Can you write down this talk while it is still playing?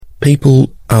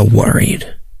People are worried.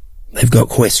 They've got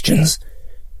questions.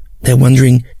 They're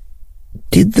wondering,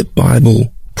 did the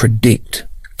Bible predict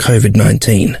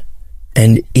COVID-19?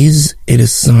 And is it a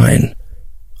sign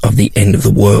of the end of the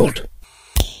world?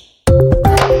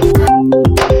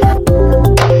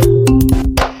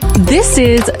 This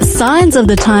is Signs of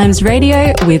the Times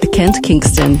Radio with Kent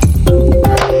Kingston.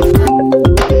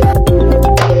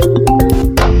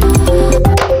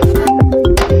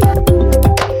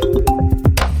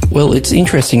 Well, it's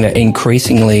interesting that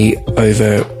increasingly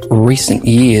over recent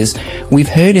years, we've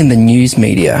heard in the news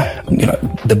media,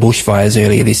 the bushfires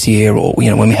earlier this year, or,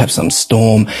 when we have some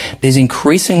storm, there's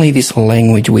increasingly this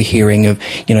language we're hearing of,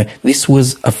 this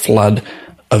was a flood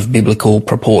of biblical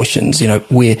proportions.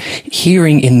 We're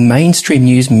hearing in mainstream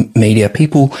news media,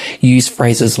 people use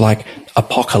phrases like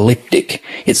apocalyptic.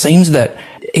 It seems that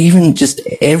even just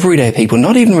everyday people,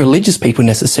 not even religious people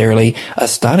necessarily, are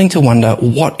starting to wonder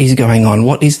what is going on.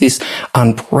 What is this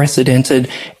unprecedented,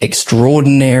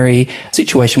 extraordinary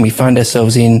situation we find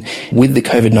ourselves in with the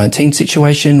COVID-19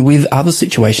 situation, with other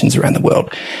situations around the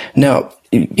world? Now,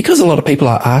 because a lot of people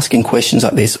are asking questions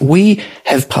like this, we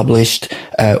have published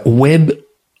a web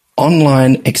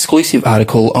online exclusive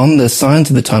article on the Signs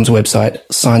of the Times website,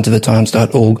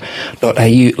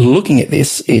 signsofthetimes.org.au, looking at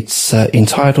this. It's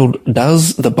entitled,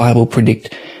 Does the Bible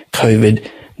Predict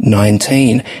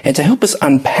COVID-19? And to help us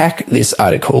unpack this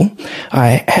article,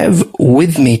 I have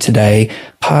with me today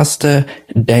Pastor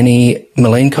Danny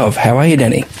Malenkov. How are you,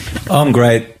 Danny? I'm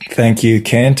great. Thank you,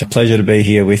 Kent. A pleasure to be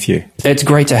here with you. It's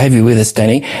great to have you with us,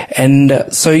 Danny. And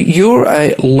so you're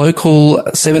a local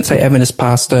Seventh-day Adventist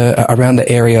pastor around the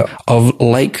area of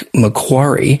Lake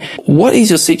Macquarie. What is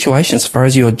your situation as far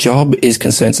as your job is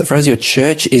concerned, as far as your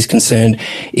church is concerned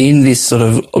in this sort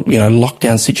of,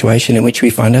 lockdown situation in which we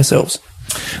find ourselves?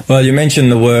 Well, you mentioned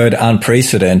the word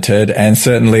unprecedented, and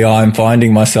certainly I'm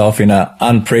finding myself in an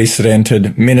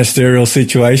unprecedented ministerial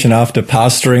situation after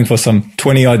pastoring for some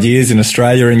 20-odd years in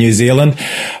Australia and New Zealand.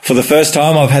 For the first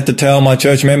time, I've had to tell my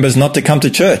church members not to come to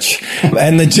church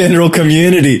and the general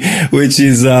community, which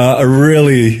is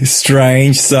really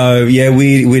strange. So,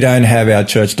 we don't have our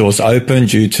church doors open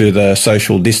due to the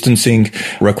social distancing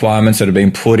requirements that have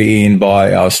been put in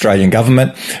by our Australian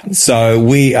government. So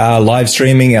we are live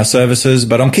streaming our services.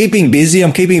 But I'm keeping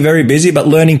very busy, but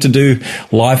learning to do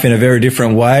life in a very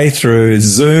different way through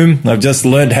Zoom. I've just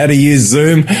learned how to use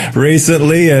Zoom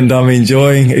recently, and I'm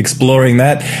enjoying exploring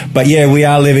that. But we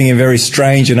are living in very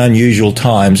strange and unusual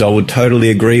times. I would totally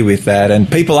agree with that. And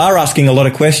people are asking a lot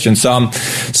of questions. So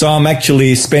I'm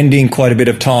actually spending quite a bit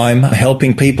of time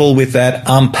helping people with that,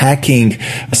 unpacking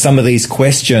some of these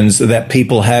questions that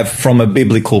people have from a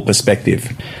biblical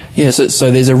perspective. Yeah,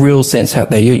 so there's a real sense out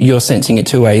there. You're sensing it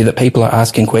too, that people are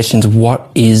asking questions. What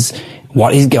is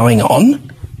going on?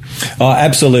 Oh,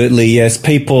 absolutely, yes.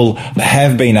 People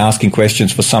have been asking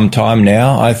questions for some time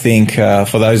now. I think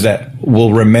for those that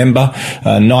will remember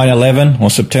 9/11 or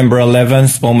September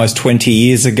 11th, almost 20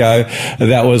 years ago,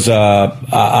 that was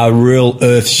a real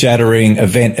earth-shattering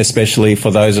event, especially for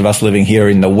those of us living here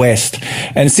in the West.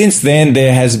 And since then,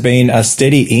 there has been a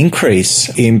steady increase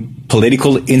in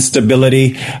political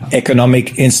instability,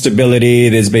 economic instability.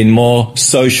 There's been more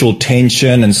social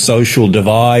tension and social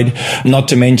divide, not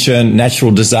to mention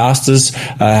natural disasters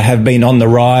have been on the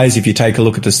rise. If you take a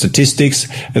look at the statistics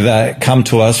that come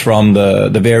to us from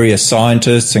the various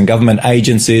scientists and government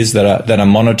agencies that are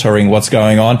monitoring what's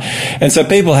going on. And so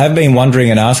people have been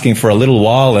wondering and asking for a little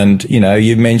while. And,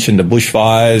 you mentioned the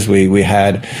bushfires.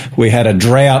 We had a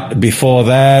drought before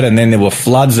that, and then there were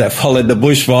floods that followed the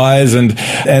bushfires, and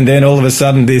then all of a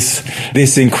sudden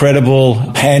this incredible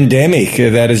pandemic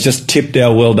that has just tipped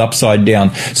our world upside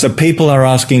down. So people are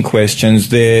asking questions.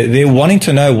 They're wanting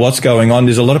to know what's going on.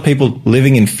 There's a lot of people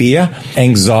living in fear.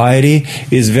 Anxiety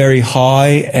is very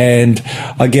high, and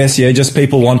I guess just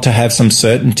people want to have some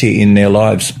certainty in their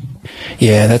lives.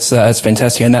 Yeah, that's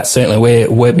fantastic, and that's certainly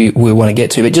where we want to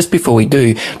get to. But just before we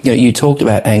do, you talked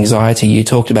about anxiety, you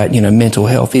talked about mental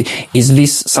health. Is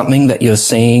this something that you're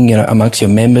seeing amongst your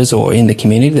members or in the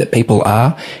community, that people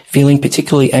are feeling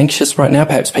particularly anxious right now?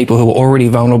 Perhaps people who are already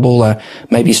vulnerable are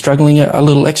maybe struggling a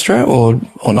little extra, or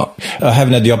not? I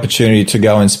haven't had the opportunity to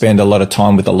go and spend a lot of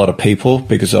time with a lot of people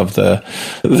because of the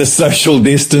social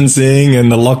distancing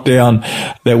and the lockdown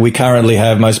that we currently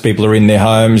have. Most people are in their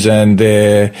homes, and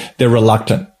they're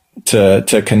reluctant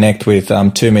to connect with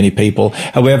too many people.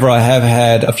 However, I have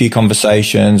had a few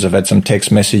conversations. I've had some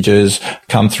text messages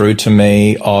come through to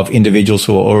me of individuals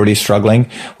who are already struggling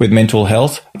with mental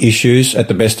health issues at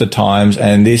the best of times,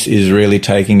 and this is really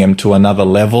taking them to another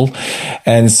level.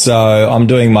 And so I'm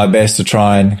doing my best to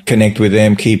try and connect with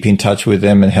them, keep in touch with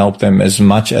them, and help them as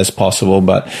much as possible.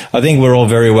 But I think we're all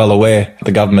very well aware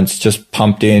the government's just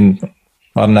pumped in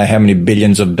I don't know how many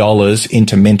billions of dollars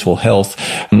into mental health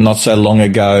not so long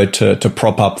ago to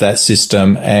prop up that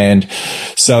system. And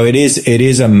so it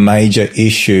is a major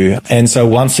issue. And so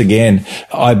once again,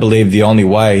 I believe the only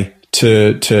way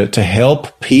to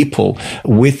help people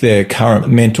with their current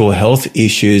mental health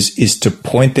issues is to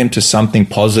point them to something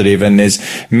positive. And there's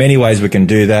many ways we can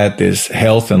do that. There's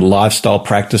health and lifestyle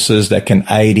practices that can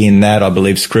aid in that. I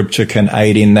believe scripture can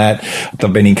aid in that.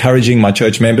 I've been encouraging my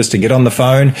church members to get on the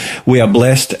phone. We are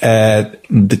blessed at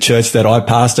the church that I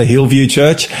pastor, Hillview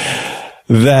Church,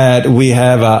 that we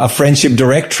have a friendship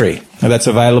directory that's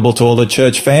available to all the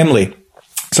church family.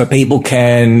 So people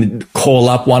can call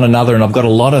up one another, and I've got a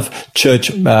lot of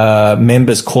church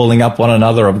members calling up one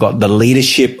another. I've got the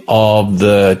leadership of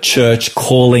the church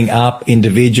calling up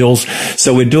individuals.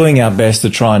 So we're doing our best to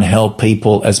try and help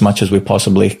people as much as we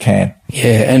possibly can.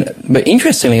 Yeah, but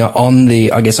interestingly, on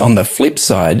the flip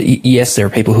side, yes, there are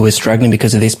people who are struggling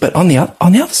because of this, but on the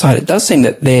other side, it does seem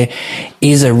that there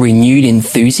is a renewed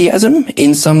enthusiasm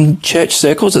in some church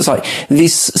circles. It's like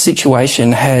this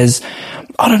situation has,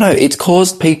 I don't know, it's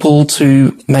caused people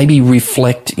to maybe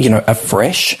reflect,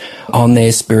 afresh on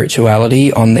their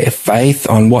spirituality, on their faith,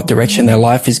 on what direction their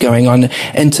life is going on.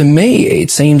 And to me, it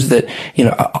seems that,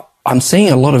 I'm seeing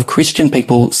a lot of Christian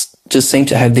people just seem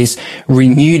to have this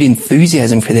renewed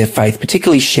enthusiasm for their faith,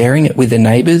 particularly sharing it with their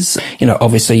neighbors.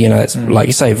 Obviously, it's like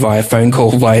you say, via phone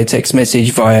call, via text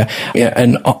message, via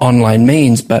an online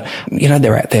means. But,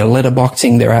 they're out there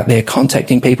letterboxing, they're out there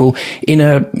contacting people in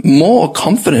a more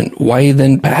confident way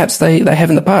than perhaps they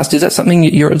have in the past. Is that something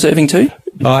you're observing too?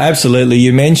 Oh, absolutely.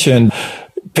 You mentioned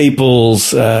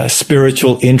people's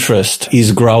spiritual interest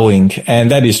is growing,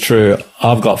 and that is true.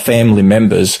 I've got family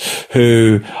members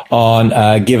who on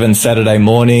a given Saturday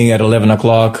morning at 11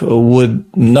 o'clock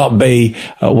would not be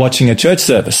watching a church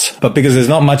service. But because there's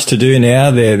not much to do now,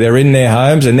 they're in their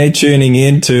homes and they're tuning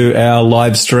in to our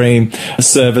live stream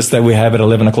service that we have at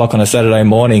 11 o'clock on a Saturday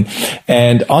morning.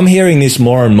 And I'm hearing this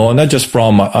more and more, not just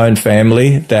from my own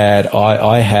family that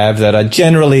I have that are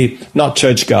generally not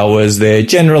churchgoers. They're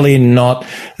generally not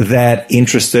that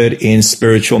interested in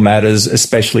spiritual matters,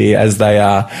 especially as they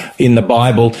are in the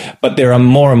Bible, but there are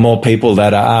more and more people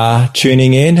that are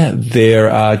tuning in. There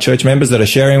are church members that are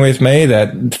sharing with me,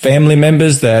 that family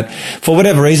members that for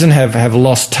whatever reason have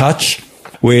lost touch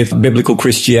with biblical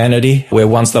Christianity, where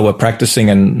once they were practicing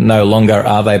and no longer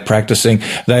are they practicing.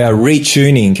 They are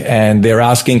retuning and they're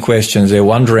asking questions, they're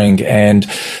wondering. And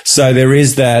so there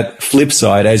is that flip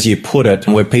side, as you put it,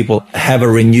 where people have a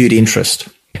renewed interest.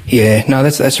 Yeah, no,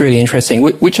 that's really interesting,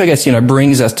 which I guess,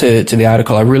 brings us to the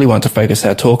article I really want to focus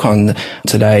our talk on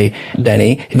today,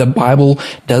 Danny. The Bible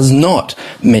does not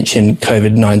mention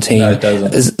COVID-19 No, it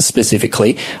doesn't.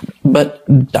 Specifically, but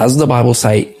does the Bible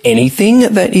say anything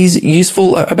that is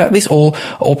useful about this? Or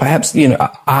perhaps,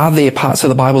 are there parts of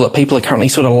the Bible that people are currently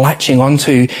sort of latching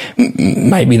onto?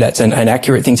 Maybe that's an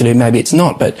accurate thing to do, maybe it's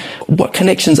not, but what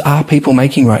connections are people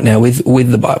making right now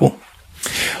with the Bible?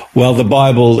 Well, the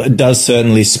Bible does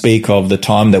certainly speak of the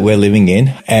time that we're living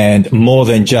in, and more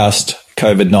than just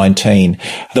COVID-19.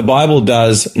 The Bible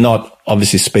does not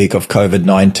obviously speak of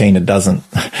COVID-19. It doesn't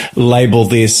label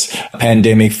this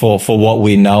pandemic for what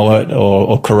we know it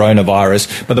or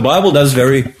coronavirus. But the Bible does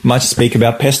very much speak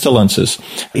about pestilences.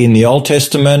 In the Old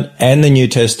Testament and the New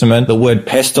Testament, the word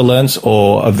pestilence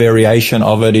or a variation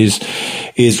of it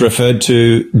is referred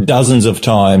to dozens of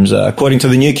times. According to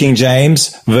the New King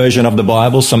James version of the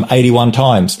Bible, some 81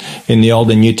 times in the Old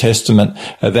and New Testament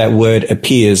that word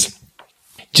appears.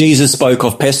 Jesus spoke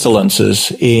of pestilences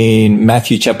in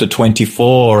Matthew chapter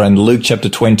 24 and Luke chapter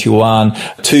 21,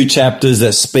 two chapters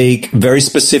that speak very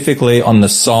specifically on the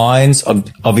signs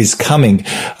of his coming,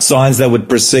 signs that would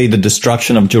precede the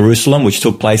destruction of Jerusalem, which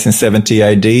took place in 70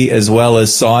 AD, as well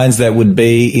as signs that would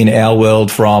be in our world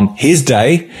from his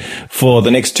day for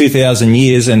the next 2,000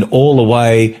 years and all the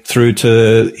way through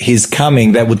to his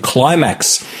coming that would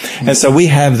climax. And so we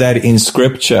have that in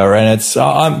scripture, and it's,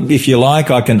 if you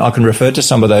like, I can refer to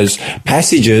some some of those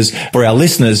passages for our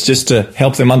listeners just to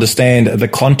help them understand the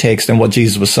context and what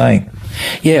Jesus was saying.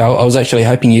 Yeah, I was actually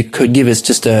hoping you could give us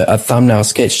just a thumbnail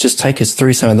sketch, just take us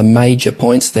through some of the major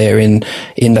points there in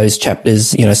those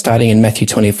chapters, starting in Matthew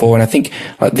 24. And I think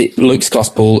Luke's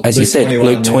Gospel, as you said,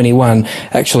 Luke 21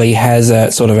 actually has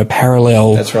a sort of a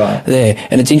parallel. That's right. There.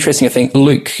 And it's interesting, I think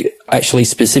Luke actually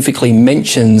specifically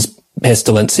mentions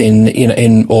pestilence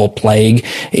or plague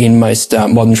in most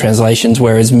modern translations,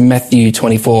 whereas Matthew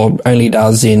 24 only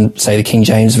does in, say, the King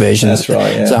James version. That's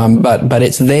right. Yeah. But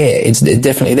it's there. It's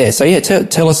definitely there. So yeah,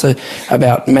 tell us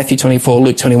about Matthew 24,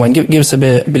 Luke 21. Give us a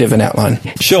bit of an outline.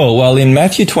 Sure. Well, in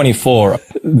Matthew 24,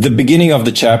 the beginning of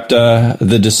the chapter,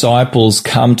 the disciples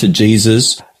come to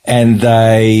Jesus and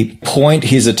they point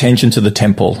his attention to the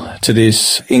temple, to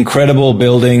this incredible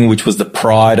building, which was the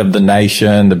pride of the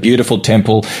nation, the beautiful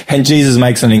temple. And Jesus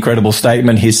makes an incredible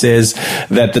statement. He says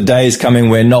that the day is coming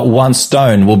where not one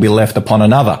stone will be left upon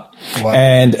another. Wow.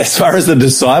 And as far as the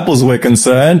disciples were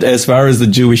concerned, as far as the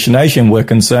Jewish nation were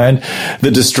concerned, the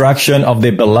destruction of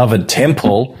their beloved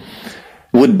temple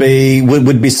would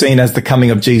be seen as the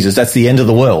coming of Jesus. That's the end of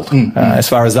the world, as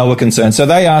far as they were concerned. So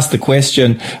they asked the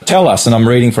question, tell us, and I'm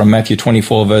reading from Matthew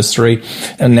 24 verse 3,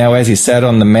 and now as he sat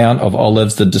on the Mount of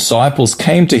Olives, the disciples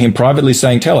came to him privately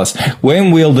saying, tell us,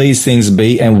 when will these things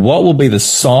be, and what will be the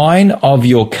sign of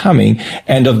your coming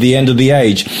and of the end of the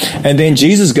age? And then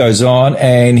Jesus goes on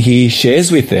and he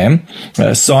shares with them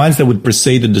signs that would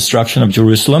precede the destruction of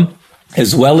Jerusalem,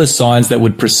 as well as signs that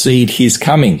would precede his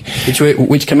coming.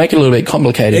 Which can make it a little bit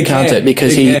complicated, can't it?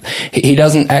 Because he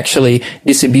doesn't actually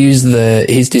disabuse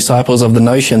his disciples of the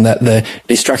notion that the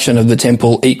destruction of the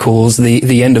temple equals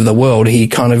the end of the world. He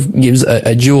kind of gives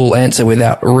a dual answer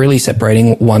without really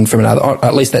separating one from another. Or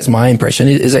at least that's my impression.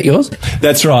 Is that yours?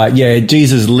 That's right. Yeah.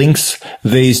 Jesus links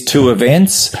these two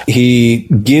events. He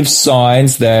gives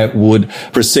signs that would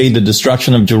precede the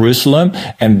destruction of Jerusalem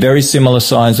and very similar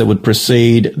signs that would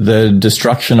precede the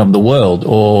destruction of the world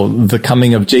or the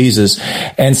coming of Jesus.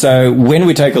 And so when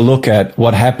we take a look at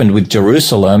what happened with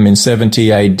Jerusalem in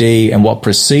 70 AD and what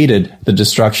preceded the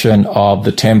destruction of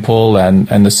the temple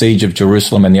and the siege of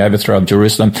Jerusalem and the overthrow of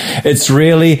Jerusalem, it's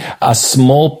really a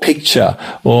small picture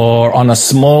or on a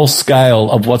small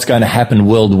scale of what's going to happen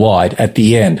worldwide at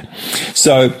the end.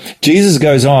 So Jesus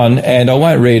goes on, and I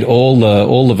won't read all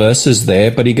the verses there,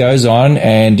 but he goes on,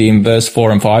 and in verse 4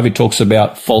 and 5 he talks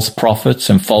about false prophets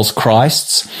and false Christs.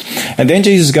 And then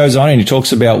Jesus goes on and he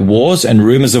talks about wars and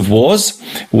rumors of wars,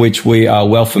 which we are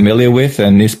well familiar with.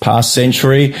 And this past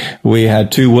century, we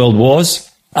had 2 world wars,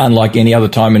 unlike any other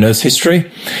time in Earth's history.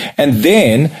 And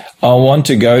then I want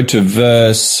to go to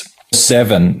verse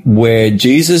 7, where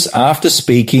Jesus, after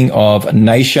speaking of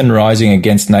nation rising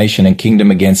against nation and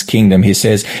kingdom against kingdom, he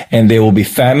says, and there will be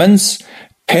famines,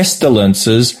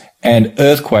 pestilences, and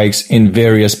earthquakes in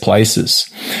various places.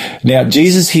 Now,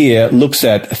 Jesus here looks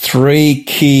at 3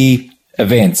 key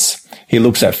events. He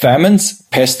looks at famines,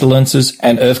 pestilences,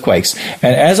 and earthquakes.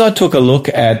 And as I took a look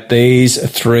at these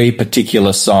 3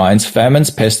 particular signs, famines,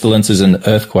 pestilences, and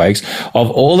earthquakes, of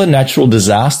all the natural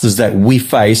disasters that we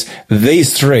face,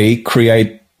 these 3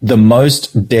 create the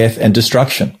most death and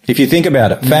destruction. If you think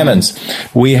about it, famines.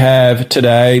 We have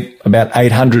today about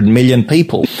 800 million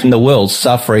people in the world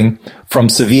suffering from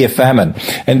severe famine.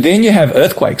 And then you have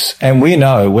earthquakes. And we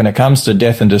know when it comes to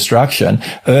death and destruction,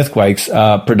 earthquakes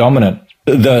are predominant.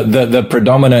 The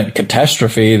predominant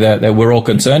catastrophe that we're all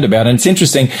concerned about. And it's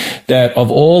interesting that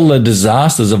of all the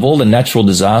disasters, of all the natural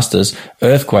disasters,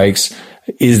 earthquakes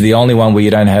is the only one where you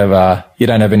don't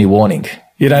have any warning.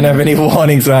 You don't have any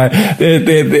warning. So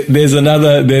there's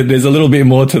a little bit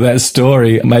more to that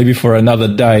story, maybe for another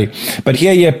day. But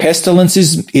here, pestilence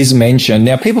is mentioned.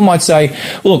 Now, people might say,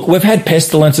 look, we've had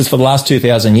pestilences for the last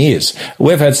 2,000 years.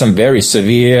 We've had some very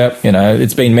severe,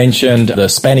 it's been mentioned, the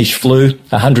Spanish flu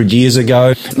 100 years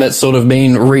ago. That's sort of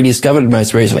been rediscovered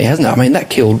most recently, hasn't it? I mean, that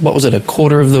killed, what was it,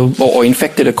 or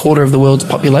infected a quarter of the world's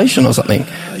population or something.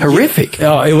 Horrific.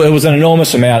 Oh, it was an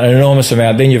enormous amount.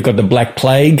 Then you've got the Black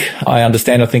Plague, I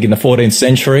think in the 14th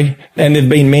century. And there've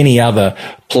been many other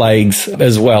plagues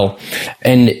as well.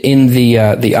 And in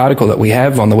the article that we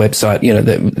have on the website,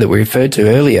 that we referred to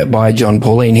earlier by John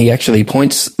Pauline, he actually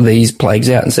points these plagues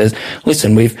out and says,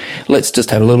 listen, let's just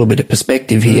have a little bit of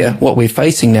perspective here. What we're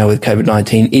facing now with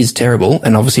COVID-19 is terrible,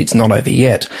 and obviously it's not over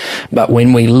yet. But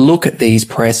when we look at these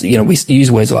we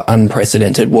use words like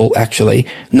unprecedented. Well, actually,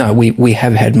 no, we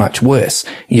have had much worse.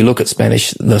 You look at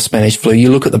the Spanish flu,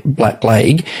 you look at the Black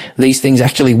Plague, these things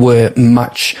actually were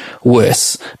much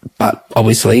worse. But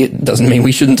obviously, it doesn't mean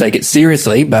we shouldn't take it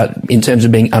seriously, but in terms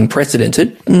of being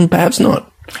unprecedented, perhaps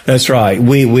not. That's right.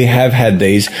 We have had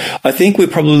these. I think we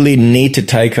probably need to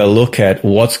take a look at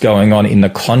what's going on in the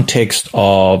context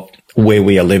of where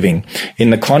we are living,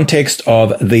 in the context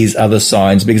of these other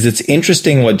signs, because it's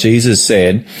interesting what Jesus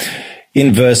said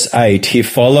in verse 8. He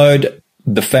followed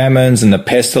the famines and the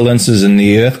pestilences and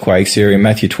the earthquakes here in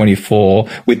Matthew 24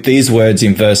 with these words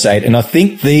in verse 8. And I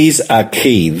think these are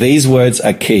key. These words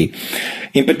are key.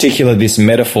 In particular, this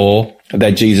metaphor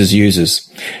that Jesus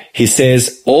uses. He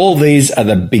says, all these are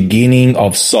the beginning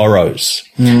of sorrows.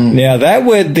 Now, that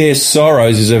word there,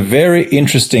 sorrows, is a very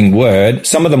interesting word.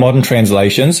 Some of the modern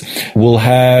translations will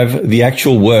have the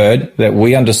actual word that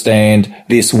we understand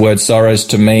this word sorrows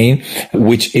to mean,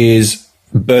 which is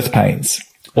birth pains,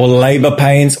 or labor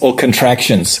pains, or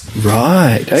contractions.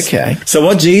 Right, okay. So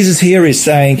what Jesus here is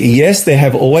saying, yes, there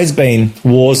have always been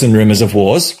wars and rumors of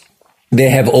wars. There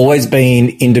have always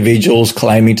been individuals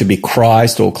claiming to be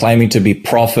Christ, or claiming to be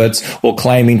prophets, or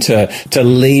claiming to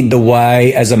lead the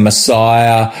way as a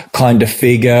Messiah kind of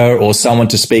figure, or someone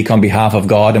to speak on behalf of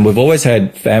God. And we've always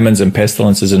had famines and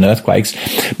pestilences and earthquakes.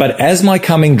 But as my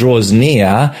coming draws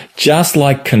near, just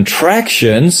like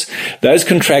contractions, those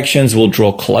contractions will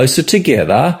draw closer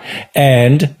together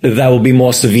and they will be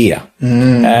more severe.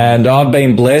 And I've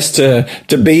been blessed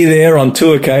to be there on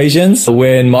 2 occasions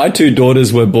when my 2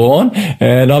 daughters were born.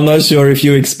 And I'm not sure if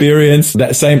you experienced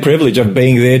that same privilege of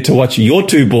being there to watch your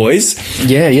 2 boys.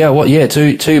 Yeah,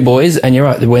 two boys. And you're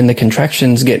right. When the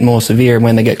contractions get more severe and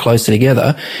when they get closer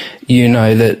together, you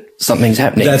know that something's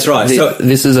happening. That's right.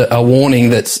 This is a warning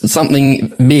that something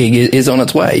big is on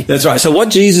its way. That's right. So what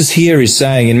Jesus here is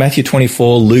saying in Matthew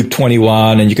 24, Luke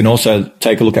 21, and you can also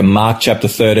take a look at Mark chapter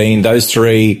 13, those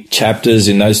 3 chapters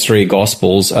in those 3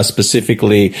 gospels are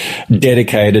specifically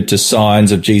dedicated to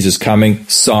signs of Jesus coming,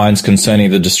 signs concerning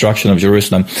the destruction of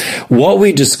Jerusalem. What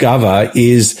we discover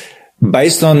is,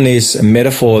 based on this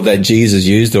metaphor that Jesus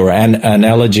used, or an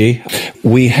analogy,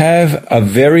 we have a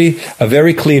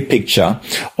very clear picture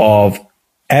of,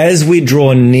 as we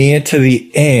draw near to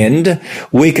the end,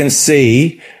 we can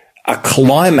see a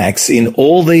climax in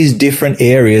all these different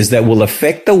areas that will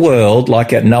affect the world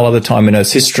like at no other time in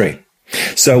Earth's history.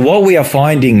 So what we are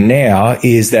finding now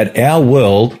is that our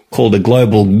world, called the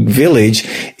global village,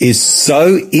 is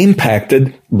so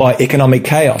impacted by economic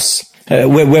chaos.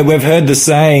 We've heard the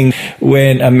saying,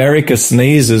 when America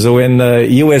sneezes or when the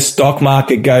US stock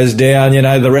market goes down,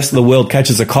 the rest of the world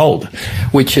catches a cold.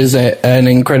 Which is an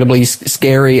incredibly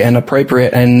scary and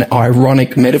appropriate and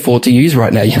ironic metaphor to use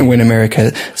right now. When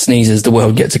America sneezes, the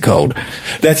world gets a cold.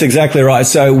 That's exactly right.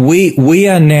 So we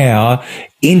are now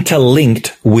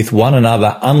interlinked with one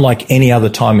another unlike any other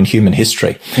time in human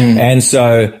history. And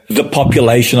so the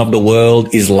population of the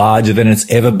world is larger than it's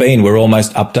ever been. We're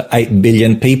almost up to 8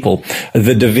 billion people.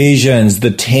 The divisions,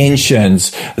 the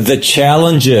tensions, the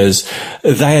challenges,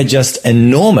 they are just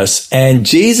enormous. And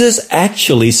Jesus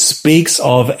actually speaks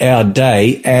of our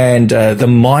day and the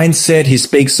mindset. He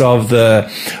speaks of the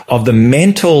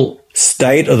mental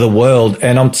state of the world,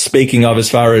 and I'm speaking of as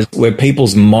far as where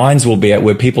people's minds will be at,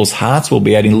 where people's hearts will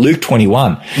be at, in Luke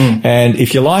 21. And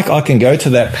if you like, I can go to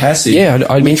that passage. Yeah,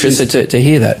 I'd be interested to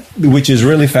hear that. Which is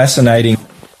really fascinating.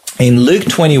 In Luke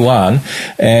 21,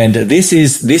 and this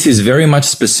is very much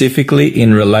specifically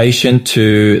in relation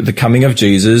to the coming of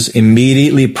Jesus.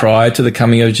 Immediately prior to the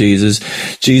coming of Jesus,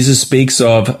 Jesus speaks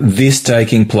of this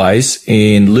taking place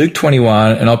in Luke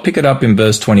 21, and I'll pick it up in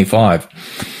verse 25.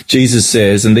 Jesus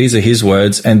says, and these are his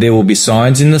words, and there will be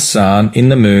signs in the sun, in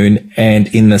the moon, and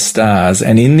in the stars,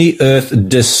 and in the earth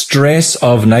distress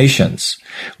of nations,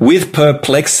 with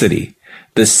perplexity,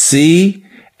 the sea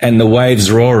and the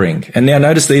waves roaring. And now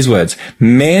notice these words: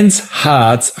 men's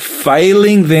hearts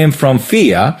failing them from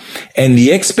fear and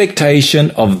the expectation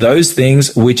of those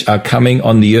things which are coming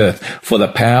on the earth, for the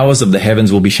powers of the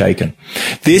heavens will be shaken.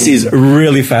 This is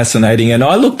really fascinating. And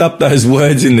I looked up those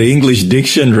words in the English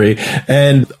dictionary,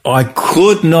 and I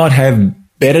could not have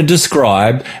better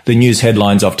described the news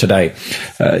headlines of today.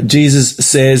 Jesus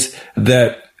says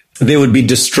that there would be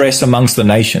distress amongst the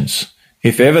nations.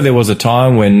 If ever there was a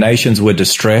time when nations were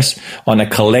distressed on a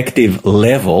collective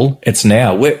level, it's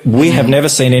now. We have never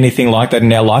seen anything like that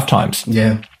in our lifetimes.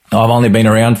 Yeah. I've only been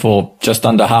around for just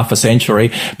under half a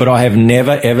century, but I have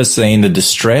never ever seen the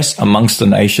distress amongst the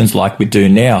nations like we do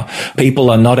now. People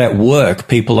are not at work.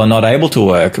 People are not able to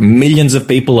work. Millions of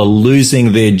people are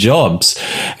losing their jobs.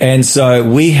 And so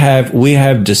we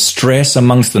have distress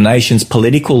amongst the nations.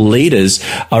 Political leaders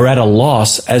are at a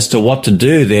loss as to what to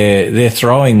do. They're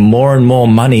throwing more and more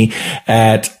money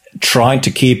at trying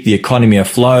to keep the economy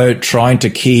afloat, trying to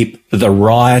keep the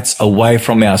riots away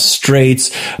from our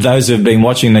streets. Those who've been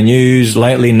watching the news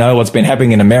lately know what's been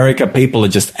happening in America. People are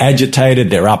just agitated.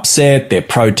 They're upset. They're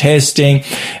protesting.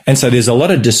 And so there's a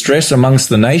lot of distress amongst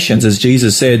the nations, as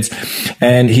Jesus says.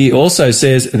 And he also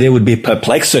says there would be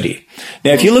perplexity.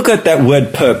 Now, if you look at that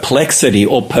word perplexity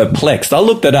or perplexed, I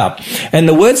looked it up, and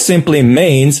the word simply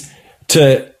means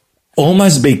to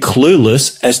almost be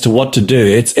clueless as to what to do.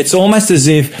 It's almost as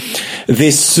if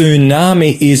this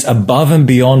tsunami is above and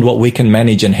beyond what we can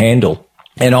manage and handle.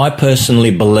 And I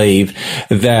personally believe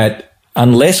that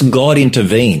unless God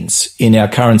intervenes in our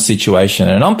current situation,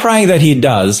 and I'm praying that he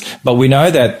does, but we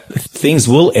know that things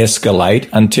will escalate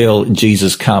until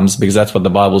Jesus comes, because that's what the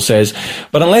Bible says.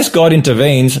 But unless God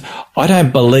intervenes, I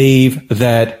don't believe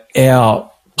that our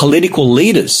political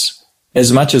leaders,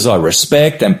 as much as I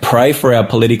respect and pray for our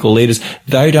political leaders,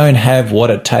 they don't have what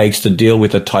it takes to deal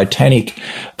with the titanic,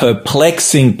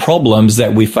 perplexing problems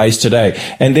that we face today.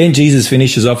 And then Jesus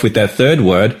finishes off with that third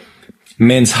word,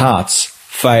 men's hearts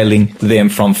failing them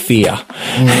from fear.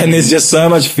 And there's just so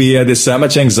much fear, there's so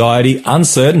much anxiety,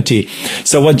 uncertainty.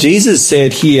 So what Jesus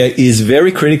said here is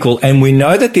very critical, and we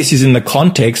know that this is in the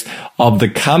context of the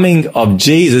coming of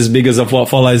Jesus because of what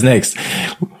follows next.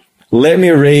 Let me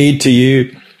read to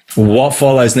you what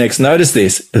follows next. Notice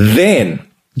this. Then,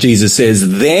 Jesus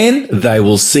says, then they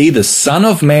will see the Son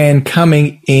of Man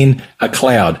coming in a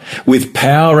cloud with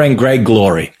power and great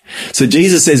glory. So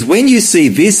Jesus says, when you see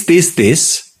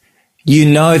this, you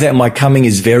know that my coming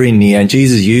is very near. And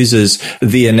Jesus uses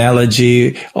the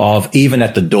analogy of even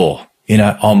at the door. You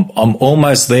know, I'm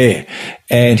almost there.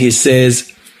 And he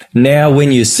says, now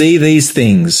when you see these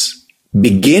things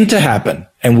begin to happen,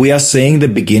 and we are seeing the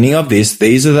beginning of this,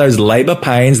 these are those labor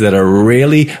pains that are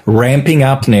really ramping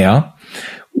up now.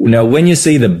 Now, when you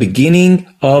see the beginning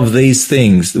of these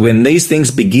things, when these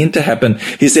things begin to happen,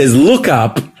 he says, look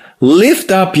up, lift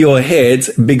up your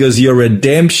heads because your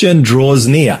redemption draws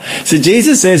near. So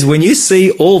Jesus says, when you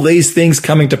see all these things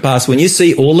coming to pass, when you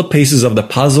see all the pieces of the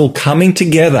puzzle coming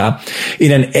together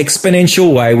in an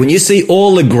exponential way, when you see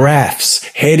all the graphs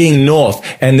heading north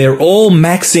and they're all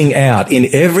maxing out in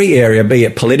every area, be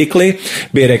it politically,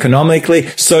 be it economically,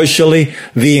 socially,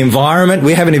 the environment.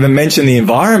 We haven't even mentioned the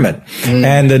environment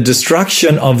and the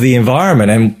destruction of the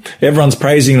environment. And everyone's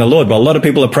praising the Lord, but a lot of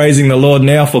people are praising the Lord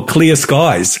now for clear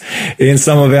skies in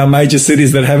some of our major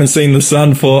cities that haven't seen the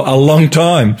sun for a long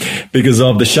time because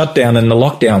of the shutdown and the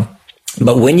lockdown.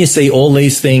 But when you see all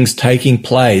these things taking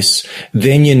place,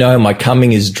 then you know my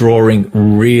coming is drawing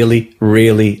really,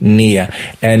 really near.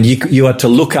 And you are to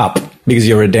look up because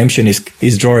your redemption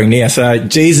is drawing near. So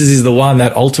Jesus is the one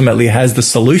that ultimately has the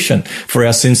solution for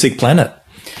our sin-sick planet.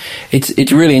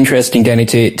 It's really interesting, Danny,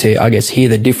 to I guess hear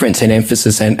the difference in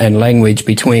emphasis and language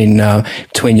between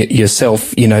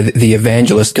yourself, you know, the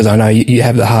evangelist, because I know you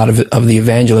have the heart of the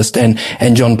evangelist, and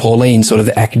John Pauline, sort of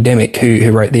the academic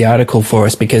who wrote the article for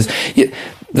us, because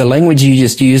the language you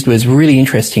just used was really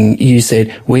interesting. You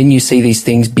said, when you see these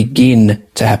things begin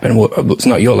to happen. Well, it's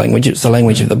not your language, it's the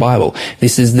language of the Bible.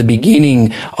 This is the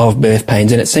beginning of birth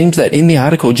pains. And it seems that in the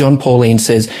article, John Pauline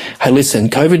says, hey, listen,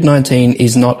 COVID-19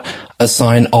 is not a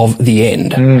sign of the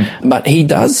end. But he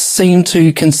does seem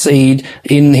to concede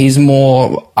in his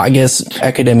more, I guess,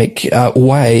 academic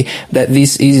way that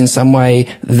this is in some way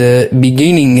the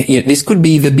beginning. This could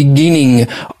be the beginning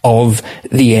of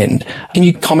the end. Can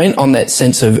you comment on that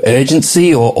sense of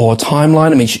urgency or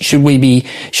timeline? I mean, should we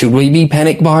be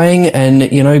panic buying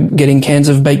and, you know, getting cans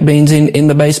of baked beans in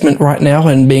the basement right now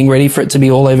and being ready for it to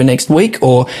be all over next week,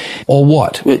 or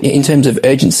what in terms of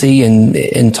urgency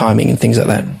and timing and things like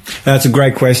that? That's a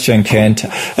great question, Kent.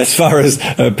 As far as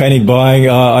panic buying,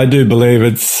 I do believe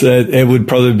it would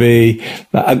probably be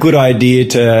a good idea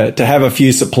to have a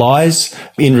few supplies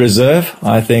in reserve.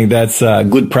 I think that's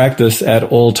good practice at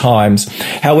all times.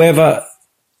 However,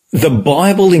 the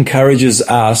Bible encourages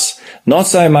us not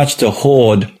so much to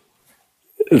hoard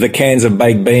the cans of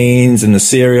baked beans and the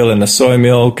cereal and the soy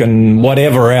milk and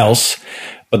whatever else,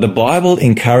 but the Bible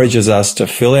encourages us to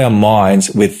fill our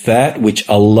minds with that which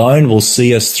alone will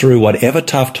see us through whatever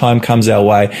tough time comes our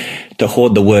way, to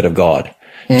hoard the Word of God.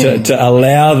 To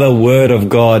allow the Word of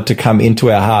God to come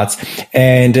into our hearts.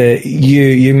 And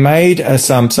you made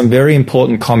some very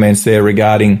important comments there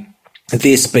regarding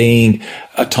this being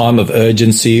a time of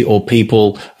urgency, or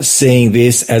people seeing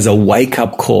this as a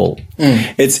wake-up call.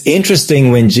 It's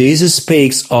interesting when Jesus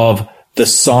speaks of the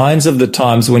signs of the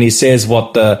times, when he says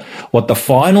what the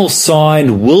final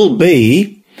sign will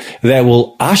be, that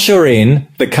will usher in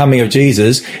the coming of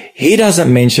Jesus, he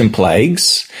doesn't mention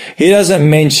plagues. He doesn't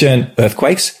mention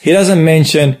earthquakes. He doesn't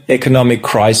mention economic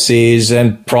crises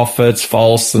and prophets,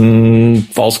 false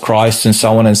Christs and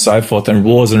so on and so forth, and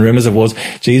wars and rumors of wars.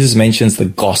 Jesus mentions the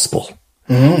gospel.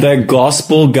 The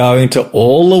gospel going to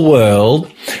all the world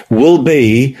will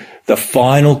be the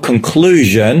final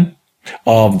conclusion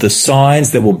of the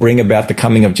signs that will bring about the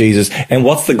coming of Jesus. And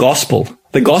what's the gospel?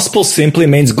 The gospel simply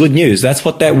means good news. That's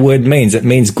what that word means. It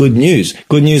means good news.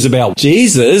 Good news about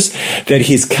Jesus, that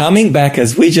he's coming back,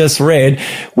 as we just read.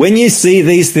 When you see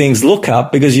these things, look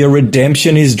up, because your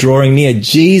redemption is drawing near.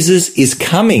 Jesus is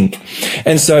coming.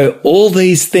 And so all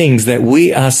these things that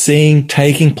we are seeing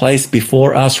taking place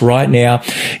before us right now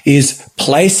is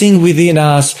placing within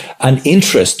us an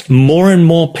interest. More and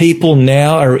more people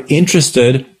now are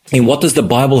interested in what does the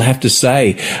Bible have to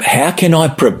say? How can I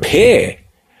prepare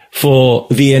for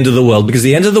the end of the world? Because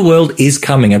the end of the world is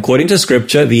coming. According to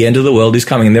scripture, the end of the world is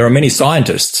coming. And there are many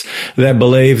scientists that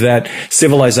believe that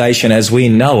civilization as we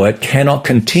know it cannot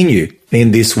continue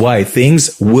in this way.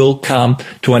 Things will come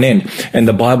to an end. And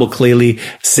the Bible clearly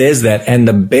says that. And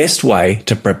the best way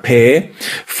to prepare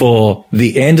for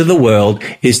the end of the world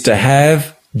is to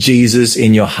have Jesus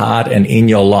in your heart and in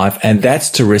your life. And that's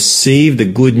to receive the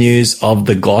good news of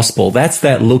the gospel. That's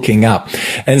that looking up.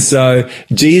 And so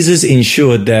Jesus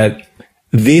ensured that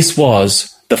this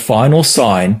was the final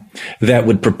sign that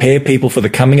would prepare people for the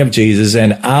coming of Jesus.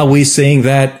 And are we seeing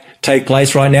that take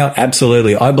place right now?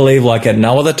 Absolutely. I believe like at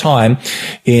no other time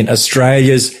in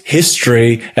Australia's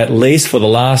history, at least for the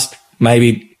last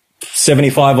maybe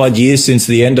 75 odd years since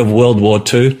the end of World War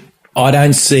II, I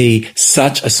don't see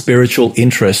such a spiritual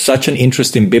interest, such an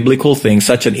interest in biblical things,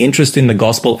 such an interest in the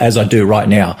gospel as I do right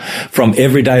now from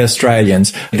everyday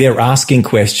Australians. They're asking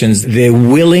questions. They're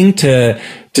willing to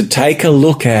take a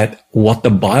look at what the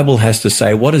Bible has to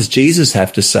say. What does Jesus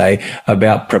have to say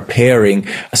about preparing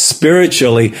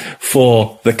spiritually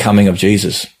for the coming of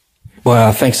Jesus?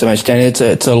 Wow, thanks so much, Danny.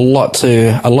 It's a lot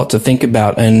to think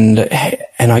about, and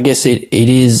I guess it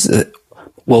is.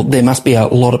 Well, there must be a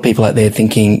lot of people out there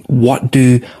thinking, what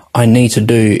do I need to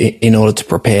do in order to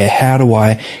prepare? How do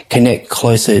I connect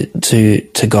closer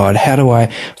to God? How do I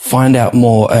find out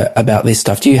more about this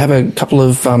stuff? Do you have a couple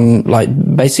of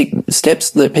basic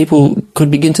steps that people could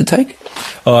begin to take?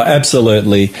 Oh,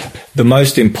 absolutely. The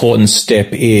most important step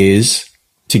is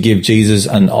to give Jesus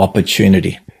an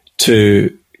opportunity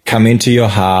to come into your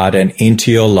heart and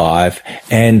into your life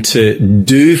and to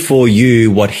do for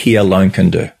you what he alone can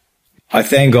do. I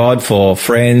thank God for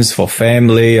friends, for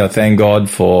family. I thank God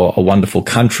for a wonderful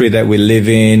country that we live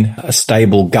in, a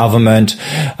stable government.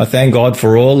 I thank God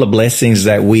for all the blessings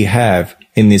that we have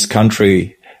in this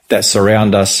country that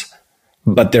surround us.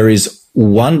 But there is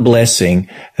one blessing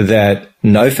that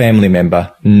no family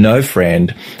member, no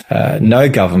friend, no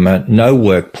government, no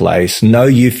workplace, no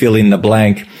you fill in the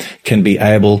blank can be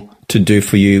able to do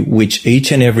for you, which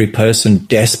each and every person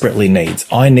desperately needs.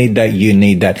 I need that, you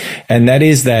need that. And that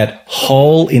is that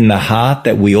hole in the heart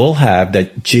that we all have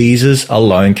that Jesus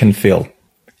alone can fill.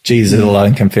 Jesus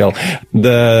alone can fill.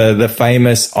 The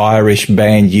famous Irish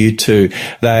band U2,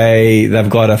 they've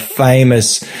got a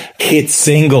famous hit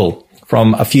single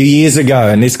from a few years ago,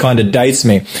 and this kind of dates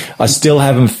me. I still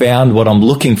haven't found what I'm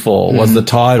looking for, was the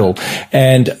title.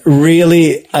 And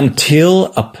really, until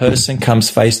a person comes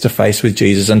face to face with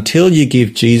Jesus, until you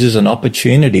give Jesus an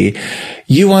opportunity,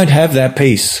 you won't have that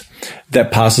peace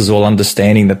that passes all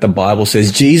understanding that the Bible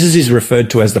says. Jesus is referred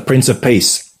to as the Prince of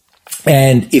Peace.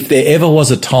 And if there ever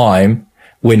was a time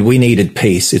when we needed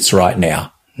peace, it's right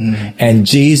now. And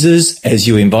Jesus, as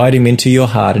you invite him into your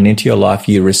heart and into your life,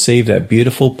 you receive that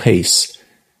beautiful peace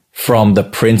from the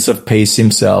Prince of Peace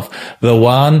himself, the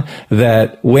one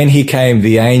that when he came,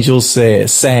 the angels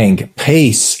sang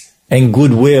peace and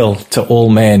goodwill to all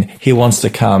men. He wants to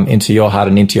come into your heart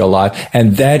and into your life.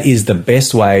 And that is the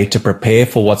best way to prepare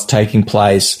for what's taking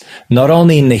place, not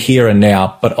only in the here and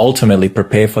now, but ultimately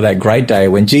prepare for that great day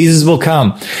when Jesus will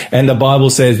come. And the Bible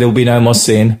says there will be no more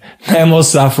sin, no more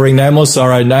suffering, no more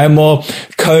sorrow, no more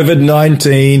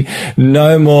COVID-19,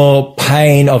 no more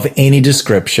pain of any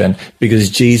description, because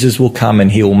Jesus will come and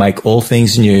he will make all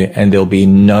things new, and there'll be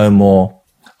no more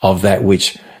of that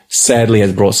which sadly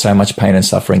has brought so much pain and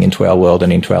suffering into our world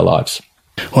and into our lives.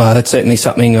 Well, that's certainly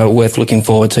something worth looking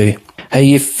forward to.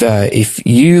 Hey, if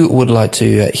you would like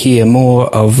to hear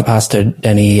more of Pastor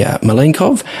Danny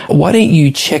Malenkov, why don't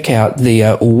you check out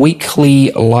the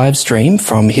weekly live stream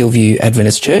from Hillview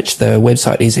Adventist Church. The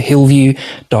website is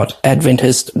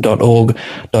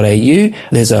hillview.adventist.org.au.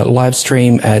 There's a live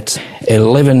stream at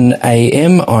 11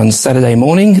 a.m. on Saturday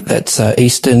morning. That's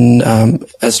Eastern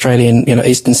Australian,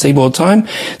 Eastern Seaboard time.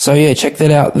 So yeah, check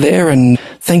that out there. And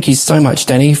thank you so much,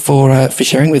 Danny, for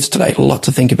sharing with us today. A lot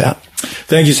to think about.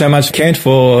 Thank you so much, Kent,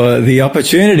 for the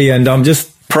opportunity. And I'm just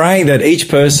praying that each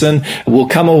person will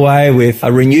come away with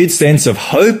a renewed sense of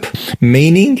hope,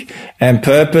 meaning and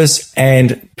purpose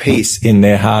and peace in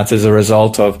their hearts as a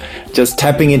result of just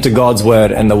tapping into God's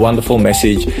word and the wonderful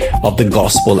message of the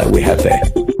gospel that we have there.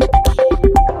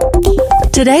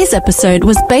 Today's episode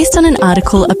was based on an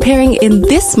article appearing in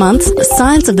this month's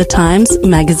Signs of the Times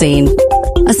magazine.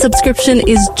 A subscription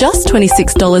is just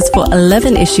 $26 for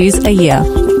 11 issues a year.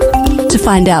 To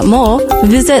find out more,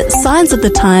 visit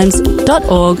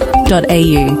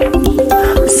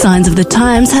signsofthetimes.org.au. Signs of the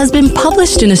Times has been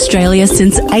published in Australia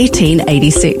since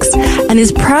 1886 and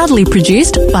is proudly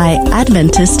produced by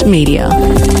Adventist Media.